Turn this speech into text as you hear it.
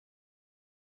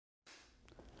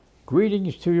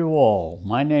Greetings to you all.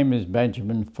 My name is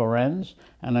Benjamin Ferencz,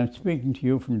 and I'm speaking to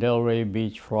you from Delray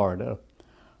Beach, Florida.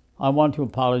 I want to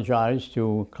apologize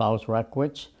to Klaus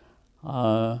Reckwitz,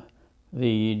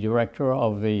 the director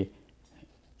of the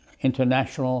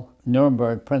International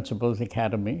Nuremberg Principals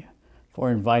Academy, for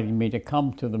inviting me to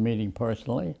come to the meeting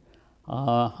personally.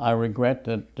 I regret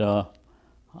that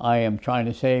I am trying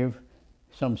to save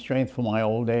some strength for my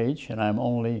old age, and I'm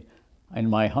only in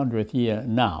my 100th year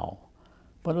now.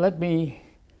 But let me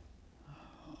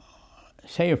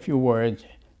say a few words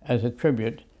as a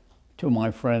tribute to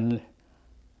my friend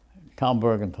Tom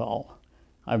Buergenthal.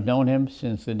 I've known him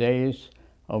since the days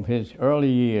of his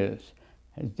early years,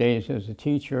 his days as a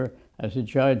teacher, as a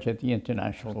judge at the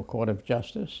International Court of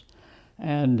Justice,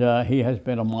 and he has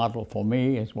been a model for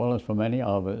me as well as for many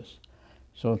others.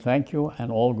 So thank you,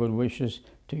 and all good wishes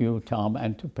to you, Tom,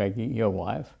 and to Peggy, your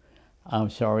wife. I'm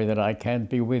sorry that I can't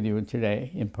be with you today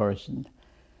in person.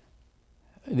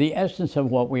 The essence of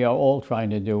what we are all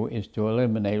trying to do is to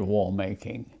eliminate war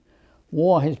making.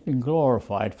 War has been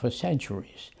glorified for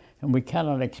centuries, and we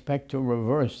cannot expect to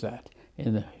reverse that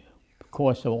in the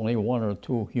course of only one or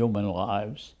two human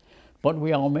lives. But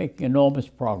we are making enormous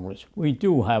progress. We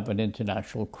do have an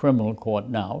international criminal court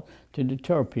now to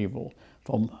deter people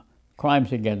from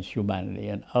crimes against humanity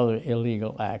and other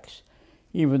illegal acts.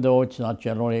 Even though it's not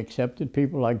generally accepted,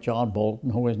 people like John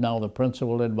Bolton, who is now the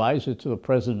principal advisor to the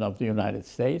President of the United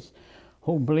States,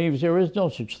 who believes there is no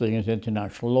such thing as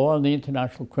international law, and the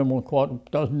International Criminal Court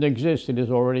doesn't exist. It is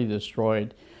already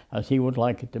destroyed, as he would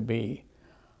like it to be.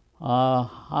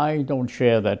 I don't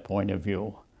share that point of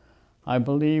view. I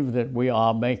believe that we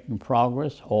are making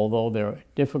progress, although their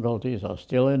difficulties are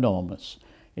still enormous.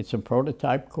 It's a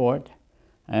prototype court,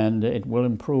 and it will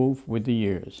improve with the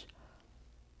years.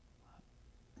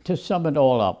 To sum it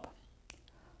all up,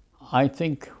 I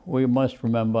think we must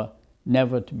remember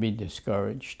never to be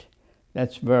discouraged.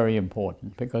 That's very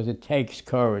important, because it takes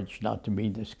courage not to be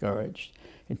discouraged.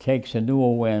 It takes a new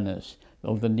awareness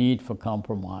of the need for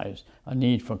compromise, a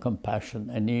need for compassion,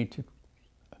 a need to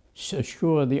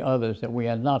assure the others that we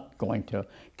are not going to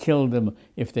kill them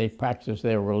if they practice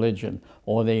their religion,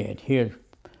 or they adhere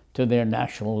to their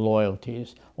national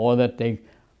loyalties, or that they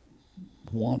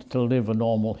want to live a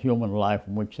normal human life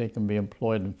in which they can be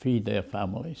employed and feed their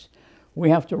families. We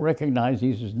have to recognize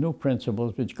these as new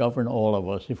principles which govern all of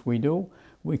us. If we do,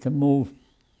 we can move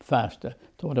faster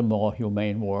toward a more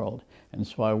humane world. And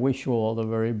so I wish you all the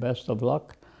very best of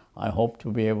luck. I hope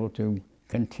to be able to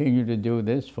continue to do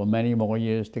this for many more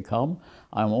years to come.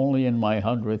 I'm only in my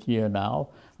 100th year now,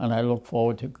 and I look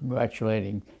forward to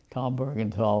congratulating Tom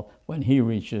Buergenthal when he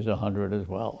reaches 100 as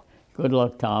well. Good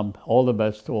luck, Tom. All the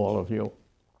best to all of you.